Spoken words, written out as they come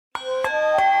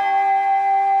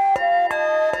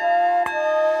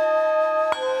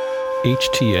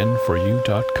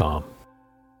HTN4U.com.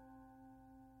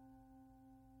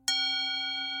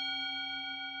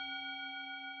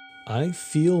 I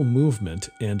feel movement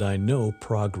and I know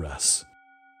progress.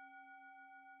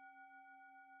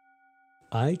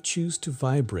 I choose to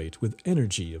vibrate with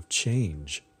energy of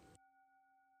change.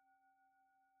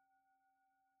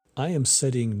 I am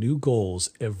setting new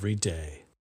goals every day.